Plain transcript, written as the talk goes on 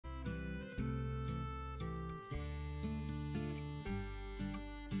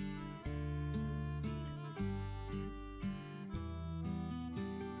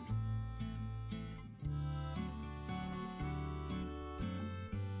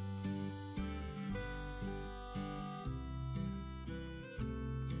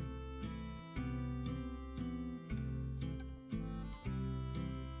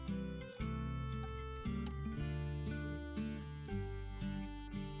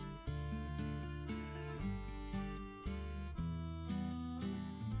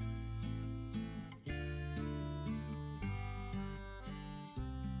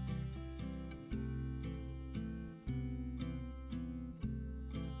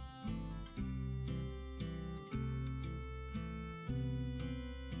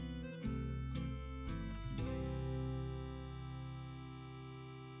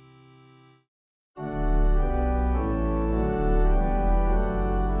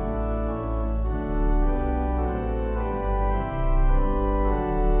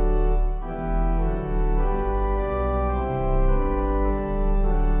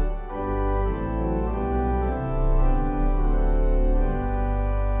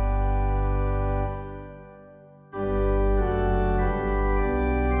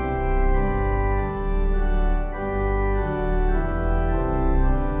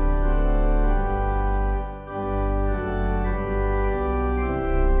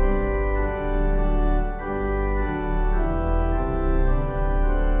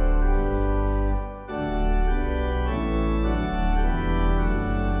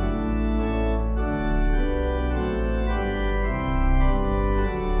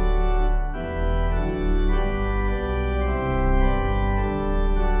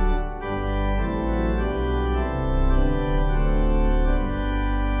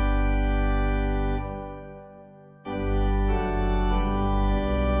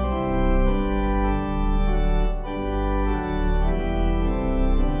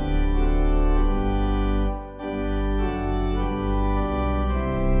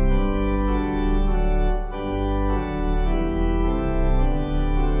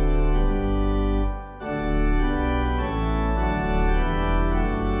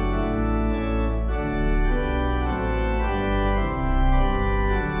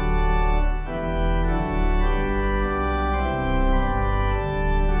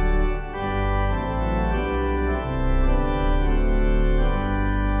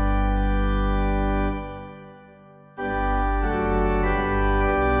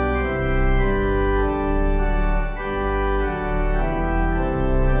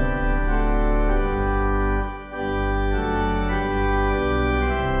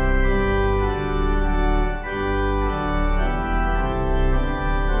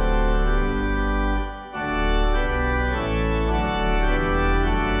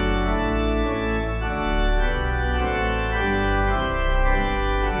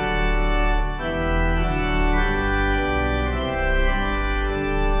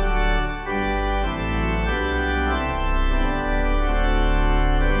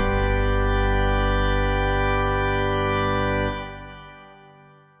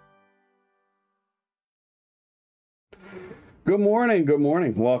Good morning, good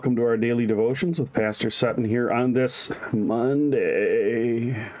morning. Welcome to our daily devotions with Pastor Sutton here on this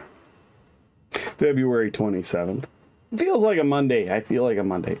Monday, February 27th. Feels like a Monday. I feel like a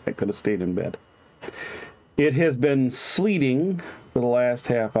Monday. I could have stayed in bed. It has been sleeting for the last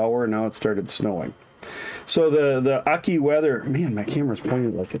half hour, and now it started snowing. So the Aki weather, man, my camera's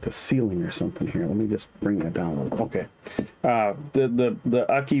pointing like at the ceiling or something here. Let me just bring that down a little. Okay. The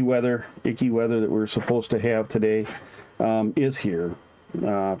Aki weather, icky weather that we're supposed to have today is here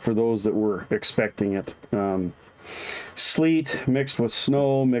for those that were expecting it. Sleet mixed with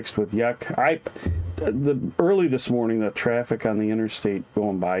snow, mixed with yuck. Early this morning, the traffic on the interstate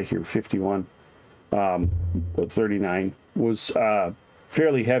going by here, 51, 39, was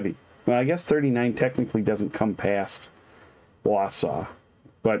fairly heavy. Well, I guess 39 technically doesn't come past Wausau,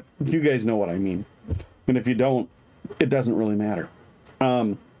 but you guys know what I mean. And if you don't, it doesn't really matter.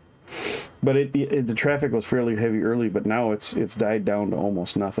 But the traffic was fairly heavy early, but now it's died down to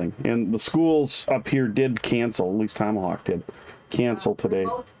almost nothing. And the schools up here did cancel, at least Tomahawk did, cancel today.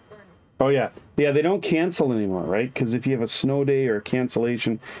 Oh, yeah. Yeah, they don't cancel anymore, right? Because if you have a snow day or a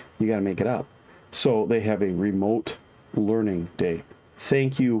cancellation, you got to make it up. So they have a remote learning day.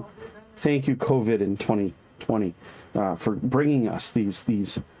 Thank you, COVID in 2020, for bringing us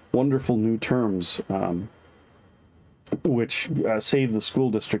these wonderful new terms, which save the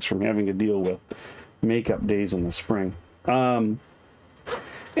school districts from having to deal with makeup days in the spring. And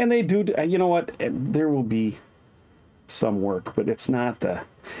they do, you know what? There will be some work, but it's not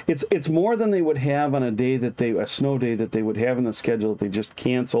it's more than they would have on a snow day that they would have in the schedule that they just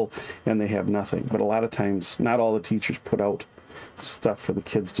cancel and they have nothing. But a lot of times, not all the teachers put out stuff for the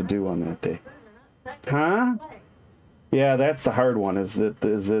kids to do on that day. Huh? Yeah, that's the hard one, is that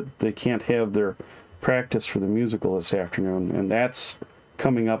they can't have their practice for the musical this afternoon, and that's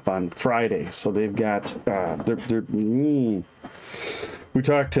coming up on Friday. So they've got we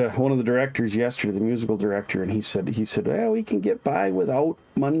talked to one of the directors yesterday, the musical director, and he said, well, we can get by without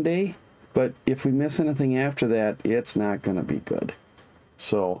Monday, but if we miss anything after that, it's not going to be good.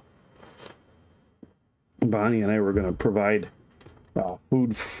 So Bonnie and I were going to provide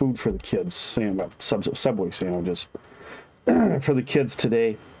food for the kids, Subway sandwiches for the kids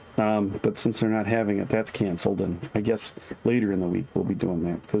today. But since they're not having it, that's canceled, and I guess later in the week we'll be doing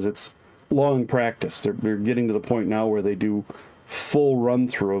that because it's long practice. They're getting to the point now where they do full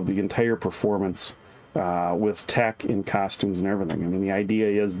run-through of the entire performance with tech and costumes and everything. I mean, the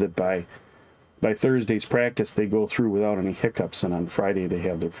idea is that by Thursday's practice, they go through without any hiccups, and on Friday they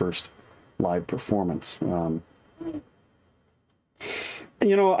have their first live performance. You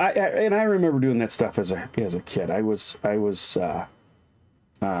know, I remember doing that stuff as a kid. I was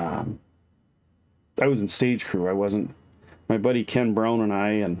in stage crew. I wasn't. My buddy Ken Brown and I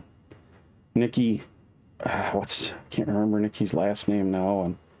and Nikki, I can't remember Nikki's last name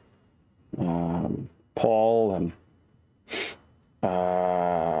now, and Paul and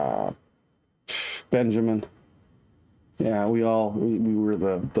Benjamin. Yeah, we were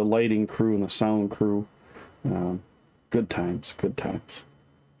the lighting crew and the sound crew. Good times.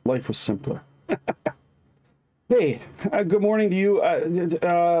 Life was simpler. Hey, good morning to you.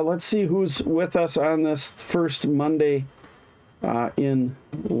 Let's see who's with us on this first Monday in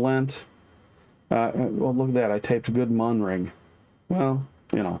Lent. Well, look at that. I typed good Monring. Well,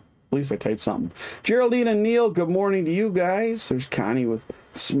 you know, at least I typed something. Geraldine and Neil, good morning to you guys. There's Connie with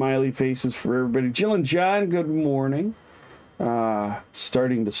smiley faces for everybody. Jill and John, good morning.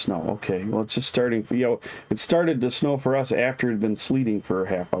 Starting to snow. Okay, well, it's just starting. It started to snow for us after it had been sleeting for a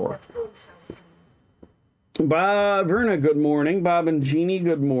half hour. Bob, Verna, good morning. Bob and Jeannie,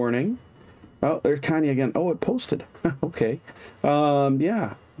 good morning. Oh, there's Connie again. Oh, it posted. Okay.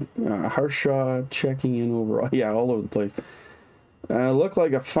 Yeah. Harshaw checking in overall. Yeah, all over the place. Looked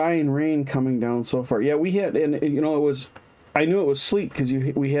like a fine rain coming down so far. Yeah, we had, and you know, I knew it was sleet because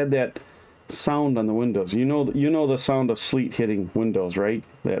we had that sound on the windows. You know the sound of sleet hitting windows, right?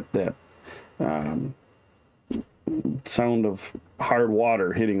 That sound of hard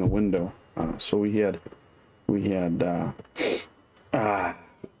water hitting a window. So we had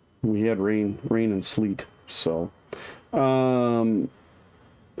rain and sleet. So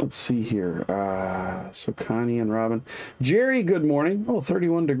let's see here. So Connie and Robin. Jerry, good morning. Oh,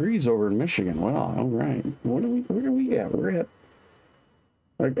 31 degrees over in Michigan. Well, all right. Where are we at? We're at,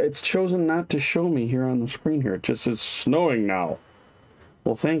 it's chosen not to show me here on the screen here. It just says snowing now.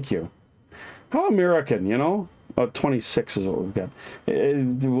 Well, thank you. How American, you know? 26 is what we've got.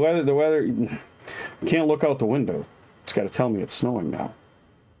 The weather, can't look out the window. It's got to tell me it's snowing now.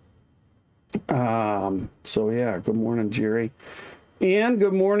 So yeah, good morning, Jerry. And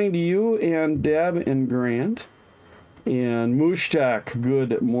good morning to you and Deb and Grant. And Mushtak,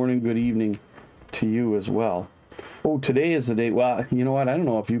 good morning, good evening to you as well. Oh, today is the day. Well, you know what? I don't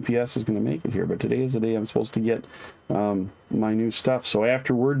know if UPS is going to make it here, but today is the day I'm supposed to get my new stuff. So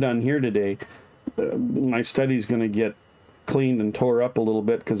after we're done here today, my study's going to get cleaned and tore up a little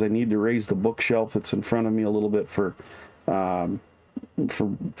bit because I need to raise the bookshelf that's in front of me a little bit for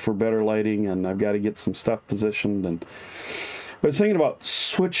better lighting, and I've got to get some stuff positioned. And I was thinking about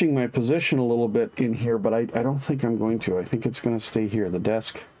switching my position a little bit in here, but I don't think I'm going to. I think it's going to stay here. The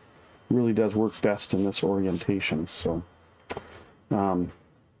desk really does work best in this orientation. So, yeah,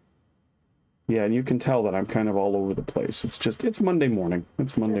 and you can tell that I'm kind of all over the place. It's Monday morning.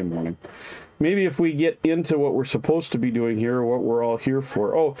 It's Monday morning. Maybe if we get into what we're supposed to be doing here, or what we're all here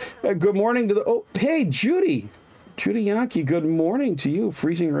for. Oh, good morning to hey, Judy. Judy Yankee, good morning to you.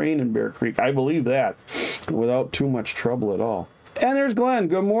 Freezing rain in Bear Creek. I believe that without too much trouble at all. And there's Glenn.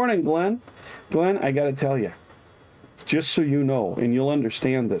 Good morning, Glenn. Glenn, I got to tell you, just so you know, and you'll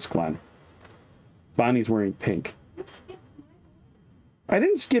understand this, Glenn, Bonnie's wearing pink. I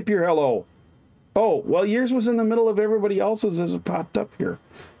didn't skip your hello. Oh, well, yours was in the middle of everybody else's as it popped up here.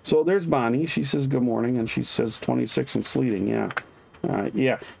 So there's Bonnie. She says good morning, and she says 26 and sleeting, yeah.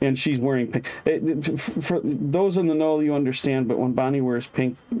 Yeah, and she's wearing pink. For those in the know, you understand, but when Bonnie wears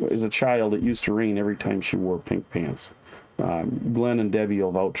pink as a child, it used to rain every time she wore pink pants. Glenn and Debbie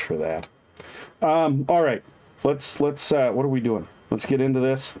will vouch for that. All right, let's what are we doing? Let's get into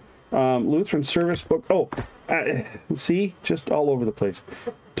this. Lutheran Service Book. Oh, see, just all over the place.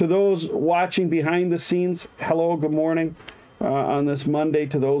 To those watching behind the scenes, hello, good morning on this Monday.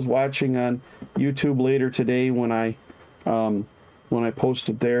 To those watching on YouTube later today when I post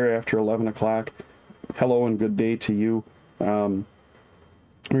it there after 11 o'clock, hello and good day to you.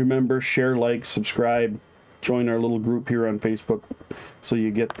 Remember, share, like, subscribe, join our little group here on Facebook so you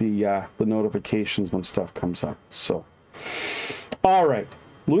get the notifications when stuff comes up. So, all right.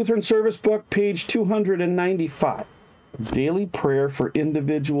 Lutheran Service Book, page 295. Daily Prayer for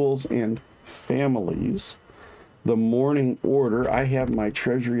Individuals and Families. The morning order. I have my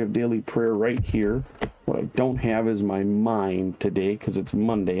treasury of daily prayer right here. What I don't have is my mind today because it's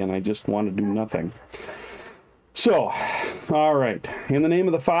Monday and I just want to do nothing. So, all right. In the name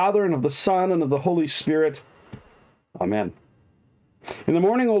of the Father and of the Son and of the Holy Spirit. Amen. In the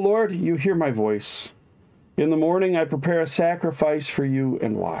morning, O Lord, you hear my voice. In the morning I prepare a sacrifice for you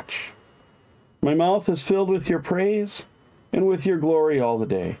and watch. My mouth is filled with your praise and with your glory all the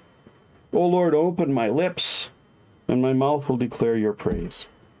day. O Lord, open my lips, and my mouth will declare your praise.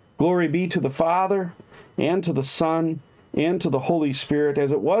 Glory be to the Father, and to the Son, and to the Holy Spirit,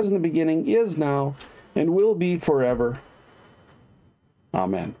 as it was in the beginning, is now, and will be forever.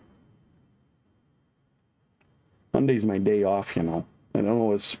 Amen. Monday's my day off, you know. I don't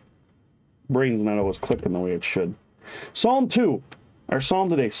know, his brain's not always clicking the way it should. Psalm 2. Our psalm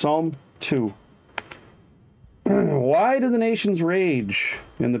today, Psalm 2. Why do the nations rage,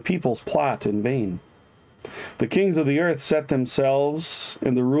 and the peoples plot in vain? The kings of the earth set themselves,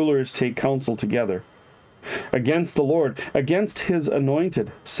 and the rulers take counsel together against the Lord, against his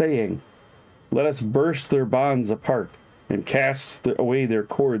anointed, saying, let us burst their bonds apart, and cast away their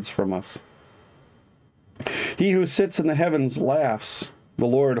cords from us. He who sits in the heavens laughs, the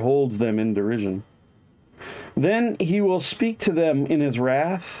Lord holds them in derision. Then he will speak to them in his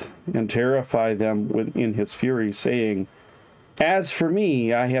wrath, and terrify them in his fury, saying, as for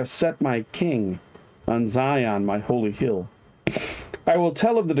me, I have set my king on Zion, my holy hill. I will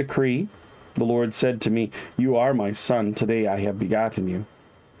tell of the decree. The Lord said to me, you are my son, today I have begotten you.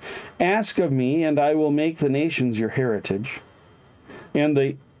 Ask of me, and I will make the nations your heritage, and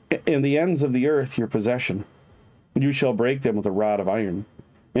the ends of the earth your possession. You shall break them with a rod of iron,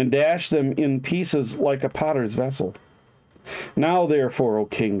 and dash them in pieces like a potter's vessel. Now therefore, O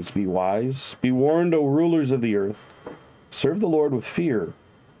kings, be wise. Be warned, O rulers of the earth. Serve the Lord with fear,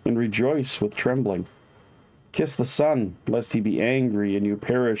 and rejoice with trembling. Kiss the Son, lest he be angry, and you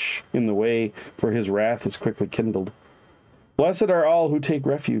perish in the way, for his wrath is quickly kindled. Blessed are all who take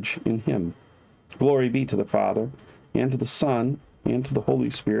refuge in him. Glory be to the Father, and to the Son, and to the Holy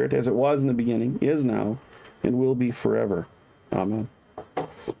Spirit, as it was in the beginning, is now, and will be forever. Amen.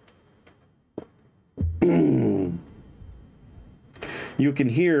 You can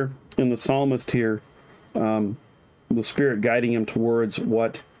hear in the psalmist here the Spirit guiding him towards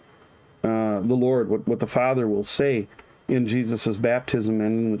what the Lord, what the Father will say in Jesus' baptism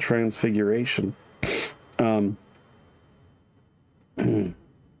and in the transfiguration.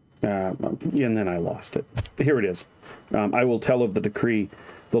 And then I lost it. Here it is. I will tell of the decree.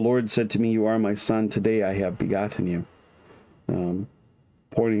 The Lord said to me, you are my son, today I have begotten you.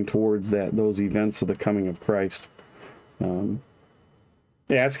 Pointing towards those events of the coming of Christ.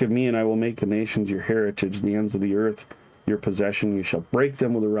 Ask of me, and I will make the nations your heritage, the ends of the earth your possession. You shall break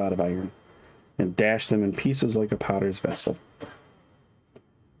them with a rod of iron, and dash them in pieces like a potter's vessel.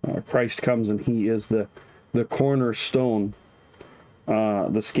 Christ comes, and he is the cornerstone,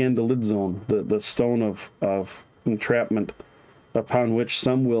 the scandalizon, the stone of entrapment, upon which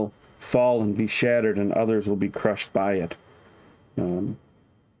some will fall and be shattered, and others will be crushed by it.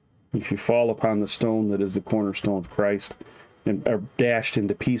 If you fall upon the stone that is the cornerstone of Christ and are dashed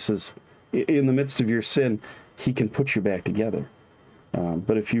into pieces in the midst of your sin, he can put you back together.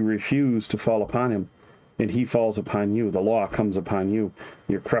 But if you refuse to fall upon him, and he falls upon you, the law comes upon you,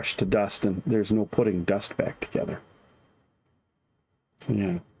 you're crushed to dust, and there's no putting dust back together.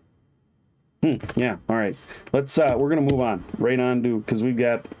 Yeah. Yeah, all right. Let's, we're going to move on, right on to, because we've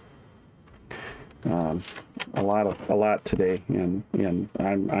got a lot today, and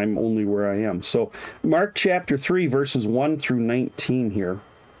I'm only where I am. So Mark chapter 3, verses 1 through 19 here.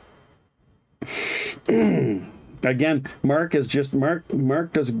 Again, Mark does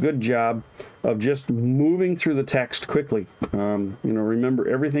a good job of just moving through the text quickly. Remember,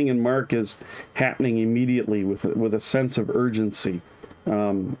 everything in Mark is happening immediately with a sense of urgency,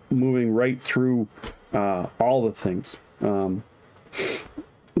 moving right through all the things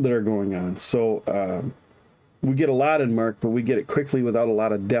that are going on. So we get a lot in Mark, but we get it quickly without a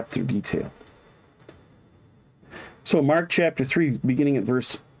lot of depth or detail. So Mark chapter 3, beginning at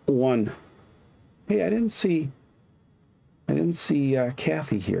verse 1. Hey, I didn't see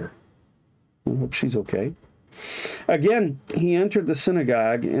Kathy here. I hope she's okay. Again, he entered the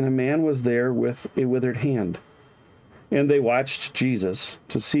synagogue, and a man was there with a withered hand. And they watched Jesus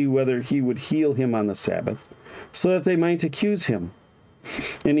to see whether he would heal him on the Sabbath, so that they might accuse him.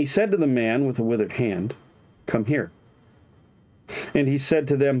 And he said to the man with the withered hand, "Come here." And he said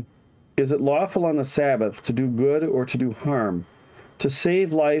to them, "Is it lawful on the Sabbath to do good or to do harm, to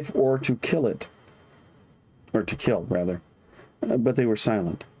save life or to kill it?" Or to kill, rather. But they were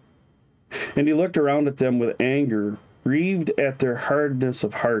silent. And he looked around at them with anger, grieved at their hardness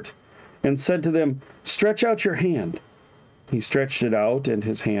of heart, and said to them, "Stretch out your hand." He stretched it out, and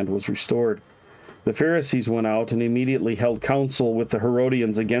his hand was restored. The Pharisees went out and immediately held counsel with the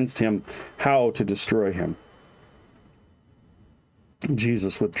Herodians against him, how to destroy him.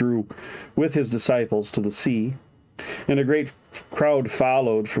 Jesus withdrew with his disciples to the sea, and a great crowd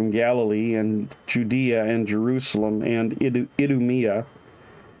followed from Galilee and Judea and Jerusalem and Idumea,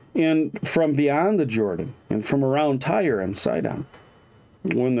 and from beyond the Jordan, and from around Tyre and Sidon.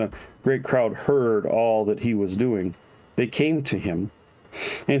 When the great crowd heard all that he was doing, they came to him,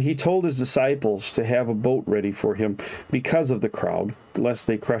 and he told his disciples to have a boat ready for him because of the crowd, lest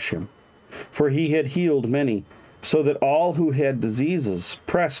they crush him. For he had healed many, so that all who had diseases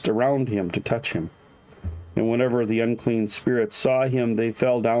pressed around him to touch him. And whenever the unclean spirits saw him, they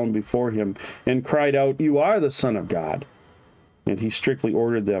fell down before him and cried out, "You are the Son of God." And he strictly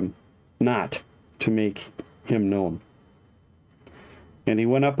ordered them not to make him known. And he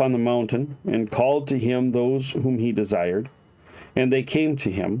went up on the mountain and called to him those whom he desired, and they came to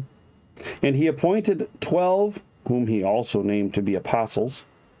him. And he appointed 12, whom he also named to be apostles,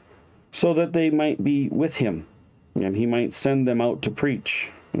 so that they might be with him, and he might send them out to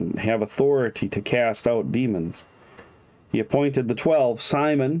preach, and have authority to cast out demons. He appointed the 12,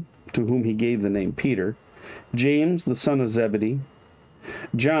 Simon, to whom he gave the name Peter, James the son of Zebedee,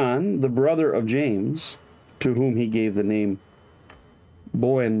 John the brother of James, to whom he gave the name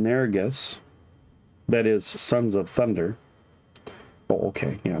Boanerges, that is, sons of thunder. Oh,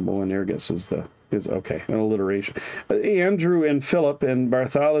 okay, yeah, Boanerges is okay, an alliteration. Andrew and Philip and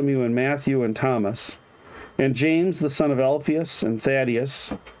Bartholomew and Matthew and Thomas, and James the son of Alphaeus and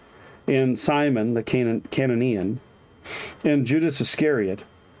Thaddeus, and Simon the Cananean, and Judas Iscariot,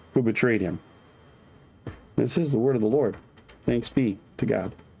 who betrayed him. This is the word of the Lord. Thanks be to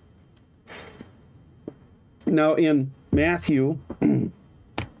God. Now in Matthew,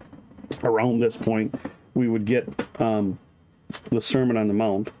 around this point, we would get the Sermon on the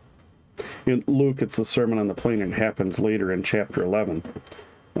Mount. In Luke, it's the Sermon on the Plain, and it happens later in chapter 11.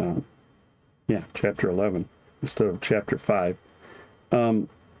 Chapter 11 instead of chapter 5. And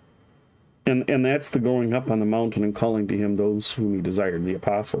that's the going up on the mountain and calling to him those whom he desired, the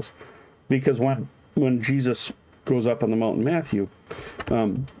apostles. Because when Jesus goes up on the mountain, Matthew,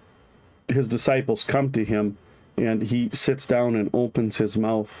 his disciples come to him, and he sits down and opens his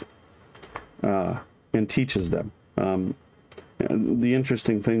mouth and teaches them. And the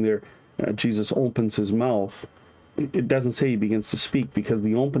interesting thing there, Jesus opens his mouth. It doesn't say he begins to speak, because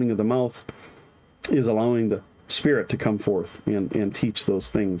the opening of the mouth is allowing the Spirit to come forth and teach those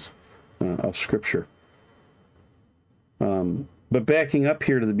things of Scripture. But backing up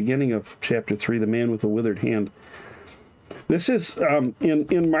here to the beginning of chapter 3, the man with the withered hand. This is,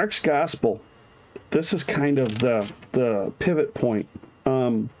 in Mark's gospel, this is kind of the pivot point,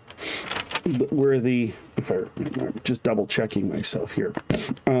 where I'm just double checking myself here.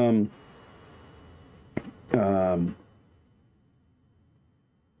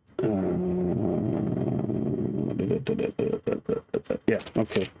 Yeah,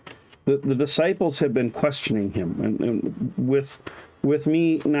 okay. The disciples have been questioning him, and with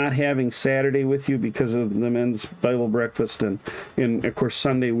me not having Saturday with you because of the men's Bible breakfast, and of course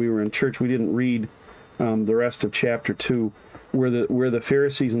Sunday we were in church, we didn't read the rest of chapter 2, where the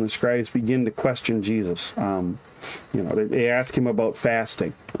Pharisees and the scribes begin to question Jesus. They ask him about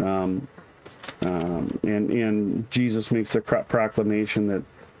fasting, and Jesus makes the proclamation that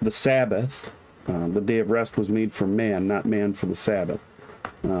the Sabbath, the day of rest, was made for man, not man for the Sabbath.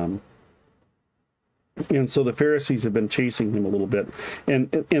 And so the Pharisees have been chasing him a little bit.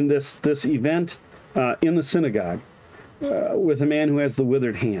 And in this event in the synagogue with a man who has the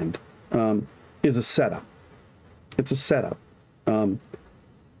withered hand is a setup. It's a setup.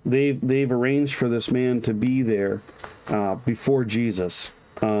 They've arranged for this man to be there before Jesus,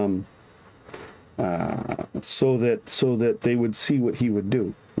 so that they would see what he would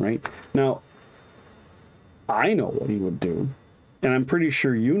do. Right now, I know what he would do, and I'm pretty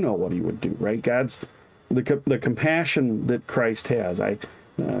sure you know what he would do. Right? The compassion that Christ has.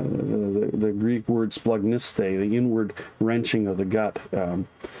 The Greek word splaggniste, the inward wrenching of the gut.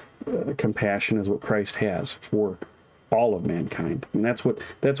 Compassion is what Christ has for all of mankind. I mean, that's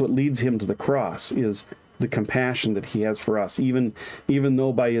what leads him to the cross, is the compassion that he has for us. Even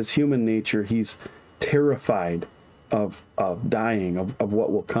though by his human nature he's terrified of dying, of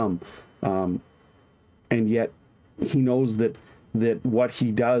what will come, and yet he knows that what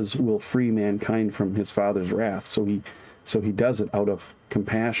he does will free mankind from his Father's wrath. So he does it out of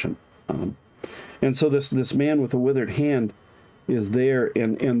compassion. And so this man with a withered hand is there,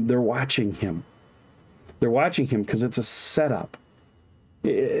 and they're watching him. They're watching him because it's a setup.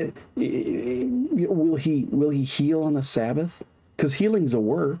 Will he heal on the Sabbath? Because healing's a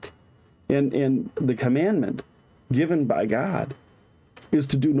work, and the commandment given by God is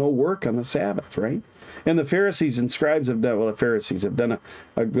to do no work on the Sabbath, right? And the Pharisees and scribes have done, the Pharisees have done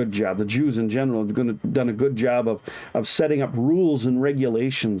a good job. The Jews in general have done a good job of setting up rules and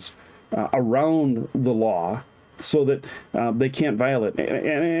regulations around the law so that they can't violate it.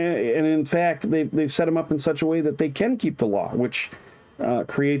 And in fact, they've set them up in such a way that they can keep the law, which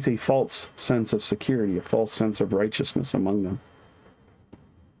creates a false sense of security, a false sense of righteousness among them.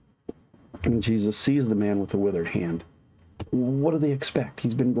 And Jesus sees the man with the withered hand. What do they expect?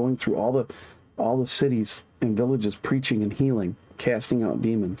 He's been going through all the cities and villages preaching and healing, casting out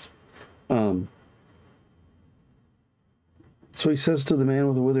demons. So he says to the man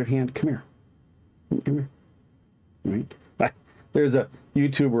with the withered hand, "Come here. Come here." Right? There's a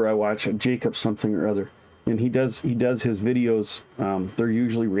YouTuber I watch, Jacob something or other, and he does his videos. They're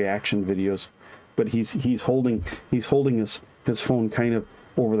usually reaction videos, but he's holding his phone kind of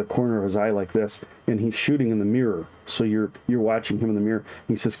over the corner of his eye like this, and he's shooting in the mirror. So you're watching him in the mirror. And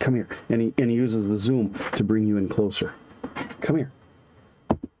he says, "Come here," and he uses the zoom to bring you in closer. Come here.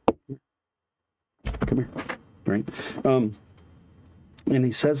 Come here. Right? And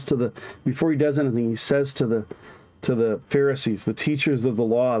he says before he does anything, he says to the Pharisees, the teachers of the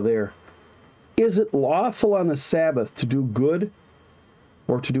law there, "Is it lawful on the Sabbath to do good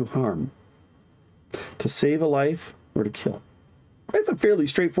or to do harm? To save a life or to kill?" That's a fairly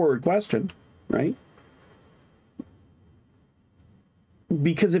straightforward question, right?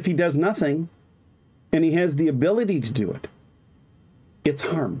 Because if he does nothing, and he has the ability to do it, it's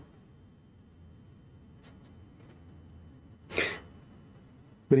harm.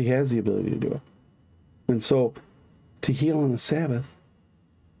 But he has the ability to do it. And so, to heal on the Sabbath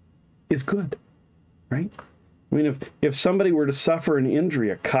is good, right? I mean, if somebody were to suffer an injury,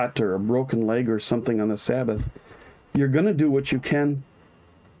 a cut or a broken leg or something on the Sabbath, you're going to do what you can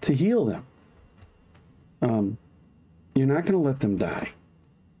to heal them. You're not going to let them die.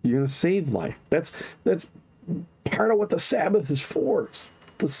 You're going to save life. That's part of what the Sabbath is for,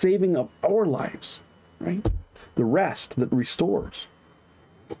 the saving of our lives, right? The rest that restores.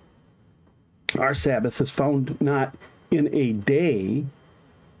 Our Sabbath is found not in a day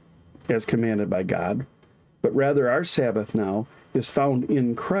as commanded by God, but rather our Sabbath now is found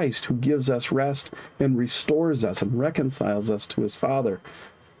in Christ, who gives us rest and restores us and reconciles us to his Father,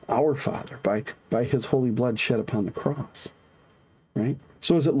 our Father, by his holy blood shed upon the cross. Right?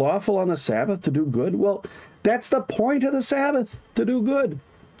 So is it lawful on the Sabbath to do good? Well, that's the point of the Sabbath, to do good.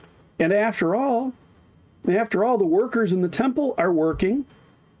 And after all, After all, the workers in the temple are working.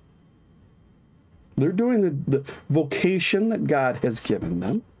 They're doing the vocation that God has given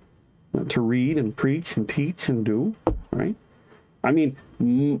them to read and preach and teach and do, right? I mean,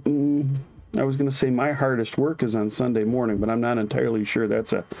 I was going to say my hardest work is on Sunday morning, but I'm not entirely sure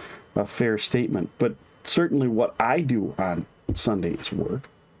that's a fair statement. But certainly what I do on Sunday is work.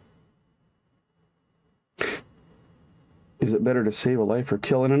 Is it better to save a life or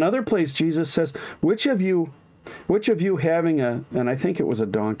kill? In another place, Jesus says, which of you having and I think it was a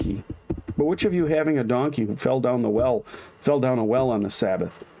donkey, but which of you having a donkey who fell down a well on the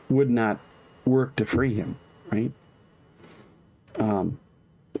Sabbath would not work to free him, right?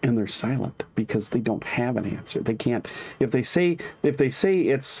 And they're silent because they don't have an answer. They can't. If they say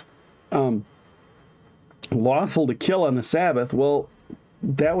it's lawful to kill on the Sabbath, well,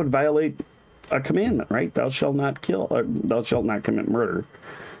 that would violate a commandment, right? Thou shalt not kill, or thou shalt not commit murder.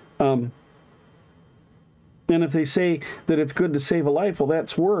 And if they say that it's good to save a life, well,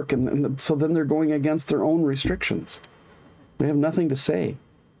 that's work, and so then they're going against their own restrictions. They have nothing to say,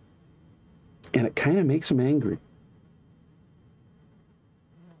 and it kind of makes them angry.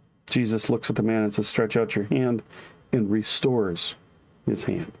 Jesus looks at the man and says, stretch out your hand, and restores his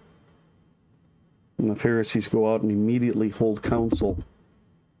hand. And the Pharisees go out and immediately hold counsel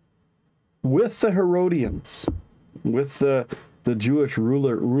with the Herodians, with the Jewish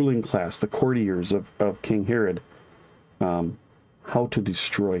ruling class, the courtiers of King Herod, how to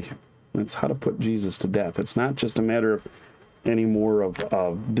destroy him. It's how to put Jesus to death. It's not just a matter of anymore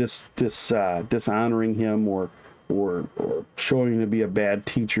of dishonoring him or showing him to be a bad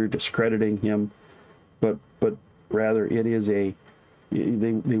teacher, discrediting him, but rather it is they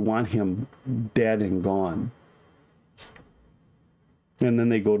want him dead and gone. And then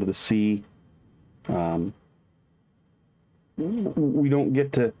they go to the sea. We don't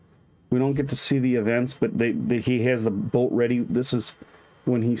get to see the events, but he has the boat ready. This is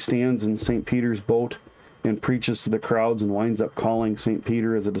when he stands in St. Peter's boat and preaches to the crowds and winds up calling St.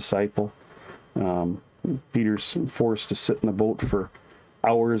 Peter as a disciple. Peter's forced to sit in the boat for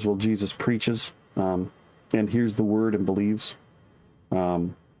hours while Jesus preaches and hears the word and believes. The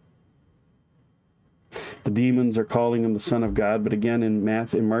demons are calling him the Son of God, but again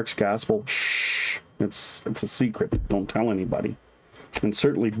in Mark's Gospel, shh, it's a secret. Don't tell anybody. And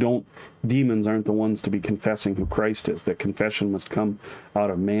certainly demons aren't the ones to be confessing who Christ is. That confession must come out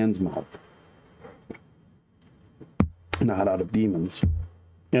of man's mouth, not out of demons.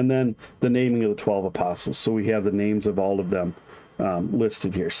 And then the naming of the 12 apostles. So we have the names of all of them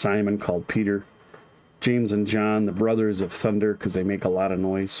listed here. Simon, called Peter. James and John, the brothers of thunder, because they make a lot of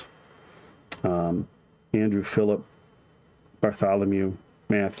noise. Andrew, Philip, Bartholomew,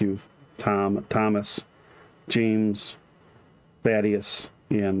 Matthew, Thomas, James, Thaddeus,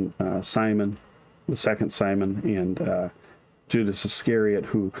 and Simon, the second Simon, and Judas Iscariot,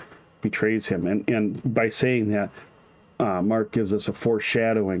 who betrays him. And by saying that, Mark gives us a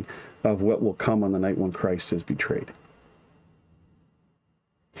foreshadowing of what will come on the night when Christ is betrayed.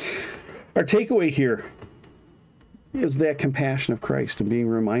 Our takeaway here is that compassion of Christ and being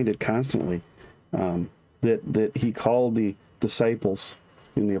reminded constantly that he called the disciples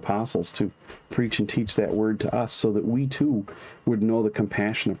and the apostles to preach and teach that word to us so that we too would know the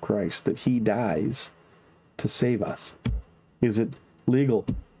compassion of Christ, that he dies to save us. Is it legal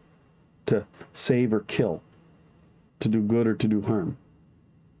to save or kill, to do good or to do harm?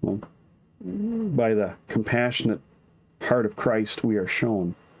 Well, by the compassionate heart of Christ, we are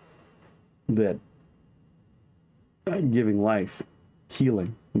shown that giving life,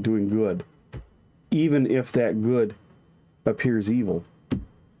 healing, and doing good, even if that good appears evil,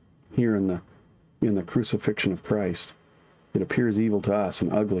 here in the crucifixion of Christ, it appears evil to us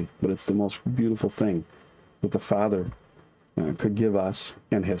and ugly, but it's the most beautiful thing that the Father could give us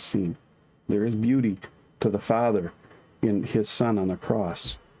and has seen. There is beauty to the Father in his Son on the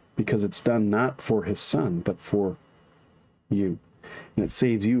cross, because it's done not for his Son, but for you. And it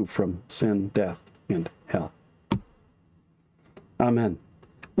saves you from sin, death, and hell. Amen.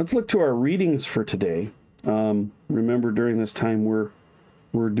 Let's look to our readings for today. Remember, during this time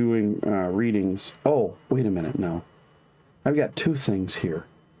we're doing readings. Oh, wait a minute now. I've got two things here.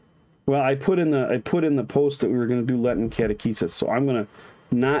 Well, I put in the post that we were going to do Lenten Catechsesis, so I'm going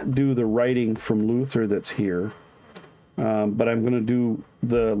to not do the writing from Luther that's here, but I'm going to do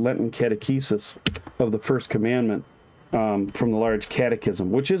the Lenten Catechesis of the First Commandment from the Large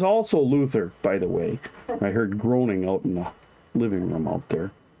Catechism, which is also Luther, by the way. I heard groaning out in the living room out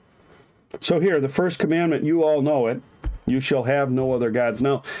there. So here, the First Commandment, you all know it. You shall have no other gods.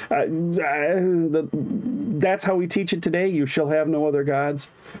 Now, that's how we teach it today. You shall have no other gods.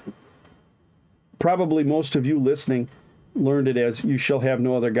 Probably most of you listening learned it as, you shall have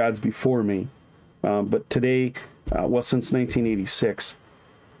no other gods before me. But today, since 1986,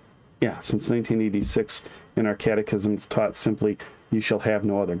 since 1986, in our catechism, it's taught simply, you shall have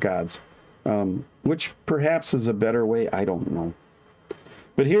no other gods. Which perhaps is a better way, I don't know.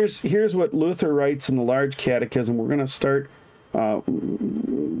 But here's what Luther writes in the Large Catechism. We're going to start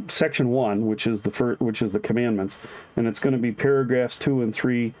section 1, which is the Commandments, and it's going to be paragraphs 2 and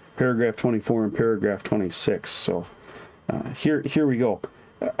 3, paragraph 24, and paragraph 26. So here we go.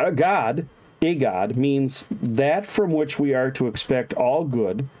 A God means that from which we are to expect all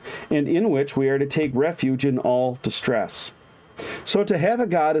good, and in which we are to take refuge in all distress. So to have a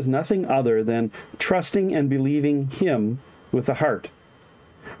God is nothing other than trusting and believing him with the heart.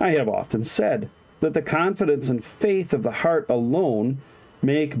 I have often said that the confidence and faith of the heart alone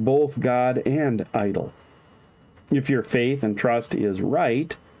make both God and idol. If your faith and trust is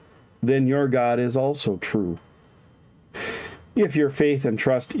right, then your God is also true. If your faith and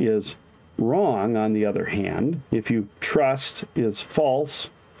trust is wrong, on the other hand, if your trust is false,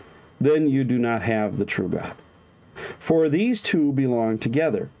 then you do not have the true God. For these two belong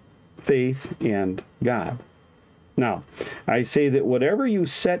together, faith and God. Now, I say that whatever you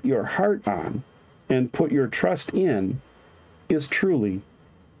set your heart on and put your trust in is truly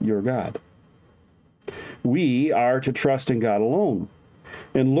your God. We are to trust in God alone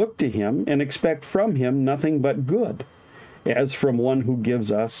and look to him and expect from him nothing but good, as from one who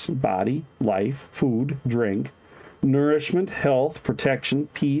gives us body, life, food, drink, nourishment, health, protection,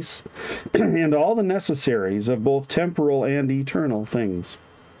 peace, and all the necessaries of both temporal and eternal things.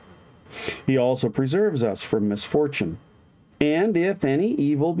 He also preserves us from misfortune, and if any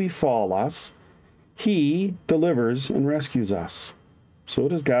evil befall us, he delivers and rescues us. So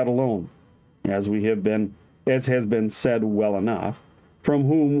does God alone, as has been said well enough, from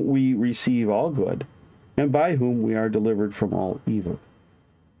whom we receive all good, and by whom we are delivered from all evil.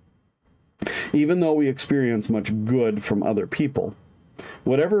 Even though we experience much good from other people,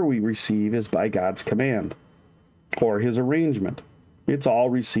 whatever we receive is by God's command, or his arrangement. It's all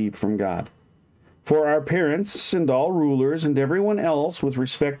received from God. For our parents and all rulers and everyone else with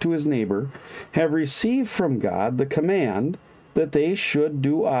respect to his neighbor have received from God the command that they should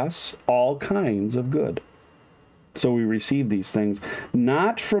do us all kinds of good. So we receive these things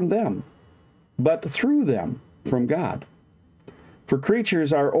not from them, but through them from God. For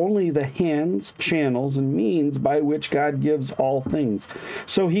creatures are only the hands, channels, and means by which God gives all things.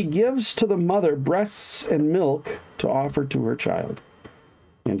 So he gives to the mother breasts and milk to offer to her child.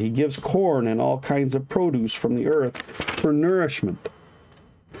 And he gives corn and all kinds of produce from the earth for nourishment.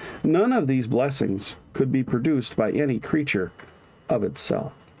 None of these blessings could be produced by any creature of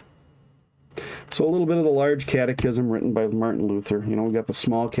itself. So a little bit of the Large Catechism written by Martin Luther. We've got the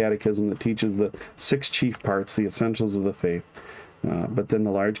Small Catechism that teaches the 6 chief parts, the essentials of the faith. But then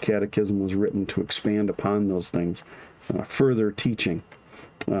the Large Catechism was written to expand upon those things, further teaching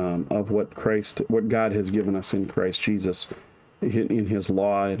of what God has given us in Christ Jesus, in his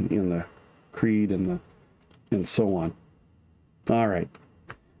law and in the creed and so on. All right.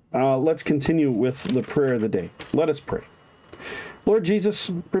 Let's continue with the prayer of the day. Let us pray. Lord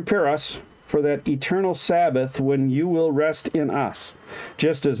Jesus, prepare us for that eternal Sabbath when you will rest in us,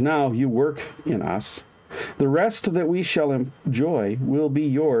 just as now you work in us. The rest that we shall enjoy will be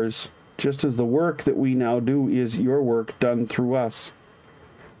yours, just as the work that we now do is your work done through us.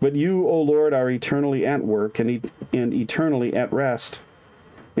 But you, O Lord, are eternally at work and eternally at rest.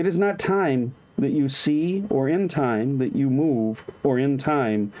 It is not time that you see, or in time that you move, or in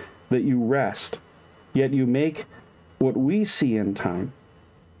time that you rest. Yet you make what we see in time.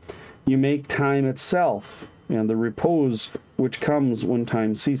 You make time itself, and the repose which comes when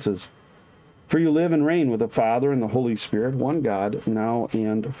time ceases. For you live and reign with the Father and the Holy Spirit, one God, now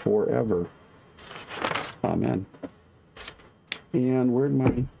and forever. Amen. And where'd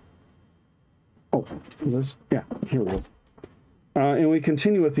my... Oh, is this? Yeah, here we go. And we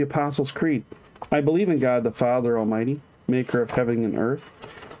continue with the Apostles' Creed. I believe in God the Father Almighty, maker of heaven and earth,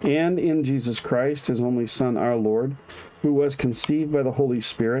 and in Jesus Christ, his only Son, our Lord, who was conceived by the Holy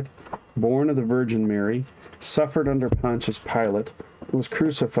Spirit, born of the Virgin Mary, suffered under Pontius Pilate, was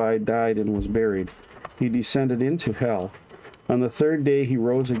crucified, died, and was buried. He descended into hell. On the third day he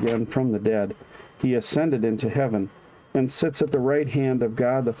rose again from the dead. He ascended into heaven, and sits at the right hand of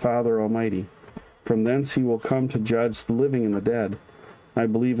God the Father Almighty. From thence he will come to judge the living and the dead. I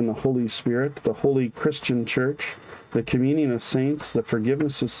believe in the Holy Spirit, the holy Christian Church, the communion of saints, the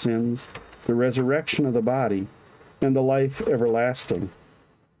forgiveness of sins, the resurrection of the body, and the life everlasting.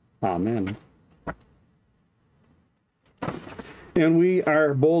 Amen. And we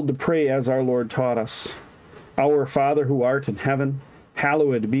are bold to pray as our Lord taught us. Our Father who art in heaven,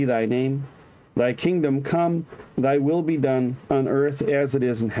 hallowed be thy name. Thy kingdom come, thy will be done on earth as it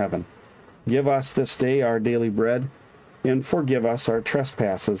is in heaven. Give us this day our daily bread, and forgive us our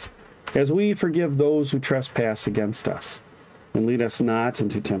trespasses, as we forgive those who trespass against us. And lead us not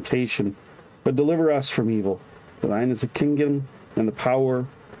into temptation, but deliver us from evil. For thine is the kingdom, and the power,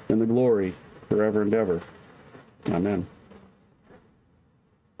 and the glory, forever and ever. Amen.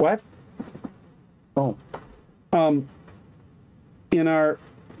 What? Oh.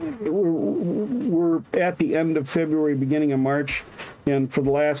 We're at the end of February, beginning of March, and for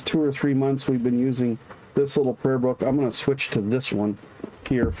the last 2 or 3 months we've been using this little prayer book. I'm going to switch to this one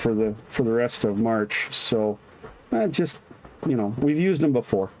here for the rest of March. So we've used them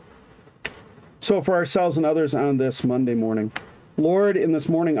before. So for ourselves and others on this Monday morning, Lord, in this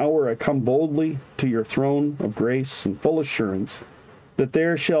morning hour I come boldly to your throne of grace in full assurance that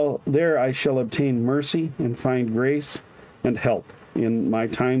there I shall obtain mercy and find grace and help in my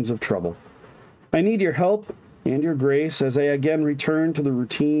times of trouble. I need your help and your grace as I again return to the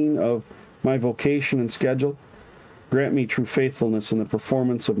routine of my vocation and schedule. Grant me true faithfulness in the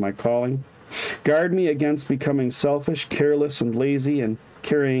performance of my calling. Guard me against becoming selfish, careless, and lazy in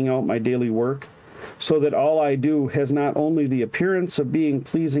carrying out my daily work, so that all I do has not only the appearance of being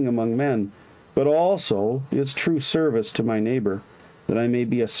pleasing among men, but also is true service to my neighbor, that I may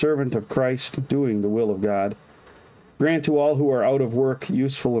be a servant of Christ, doing the will of God. Grant to all who are out of work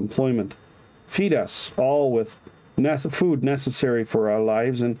useful employment. Feed us all with food necessary for our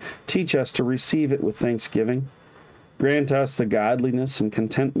lives, and teach us to receive it with thanksgiving. Grant us the godliness and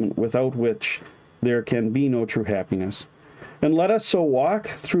contentment without which there can be no true happiness. And let us so walk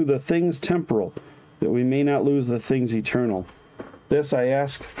through the things temporal, that we may not lose the things eternal. This I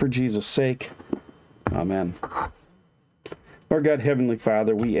ask for Jesus' sake. Amen. Lord God, Heavenly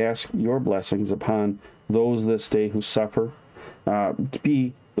Father, we ask your blessings upon those this day who suffer.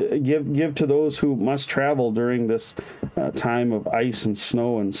 Give to those who must travel during this time of ice and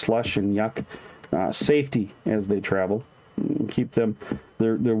snow and slush and yuck, safety as they travel. Keep them,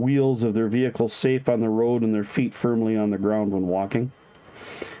 their wheels of their vehicles safe on the road and their feet firmly on the ground when walking.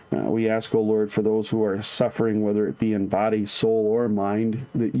 We ask, O Lord, for those who are suffering, whether it be in body, soul, or mind,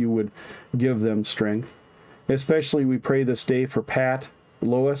 that you would give them strength. Especially we pray this day for Pat,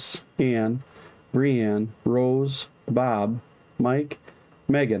 Lois, Ann, Brianne, Rose, Bob, Mike,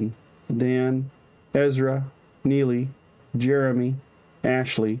 Megan, Dan, Ezra, Neely, Jeremy,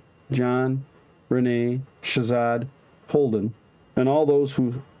 Ashley, John, Renee, Shazad, Holden, and all those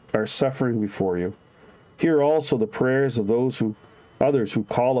who are suffering before you. Hear also the prayers of others who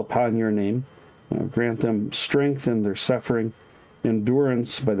call upon your name. Grant them strength in their suffering,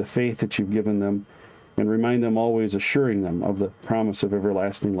 endurance by the faith that you've given them, and remind them always, assuring them of the promise of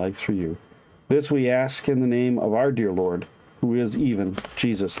everlasting life through you. This we ask in the name of our dear Lord, who is even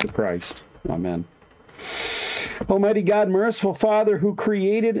Jesus the Christ. Amen. Almighty God, merciful Father, who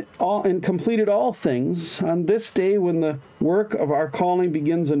created all and completed all things, on this day when the work of our calling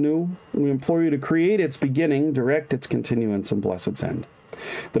begins anew, we implore you to create its beginning, direct its continuance, and bless its end,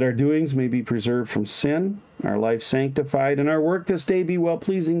 that our doings may be preserved from sin, our life sanctified, and our work this day be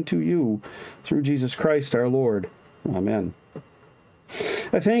well-pleasing to you, through Jesus Christ our Lord. Amen.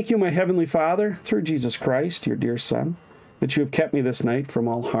 I thank you, my heavenly Father, through Jesus Christ, your dear Son, that you have kept me this night from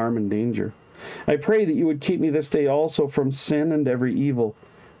all harm and danger. I pray that you would keep me this day also from sin and every evil,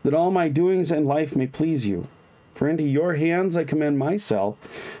 that all my doings in life may please you. For into your hands I commend myself,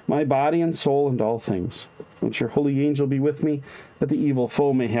 my body and soul, and all things. Let your holy angel be with me, that the evil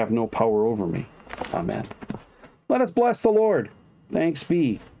foe may have no power over me. Amen. Let us bless the Lord. Thanks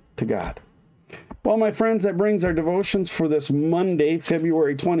be to God. Well, my friends, that brings our devotions for this Monday,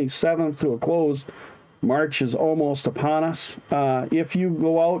 February 27th, to a close. March is almost upon us. If you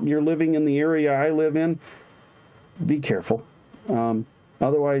go out and you're living in the area I live in, be careful.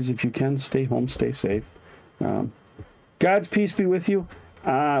 Otherwise, if you can, stay home, stay safe. God's peace be with you.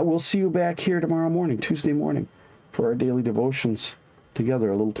 We'll see you back here tomorrow morning, Tuesday morning, for our daily devotions together,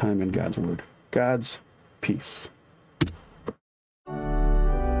 a little time in God's Word. God's peace.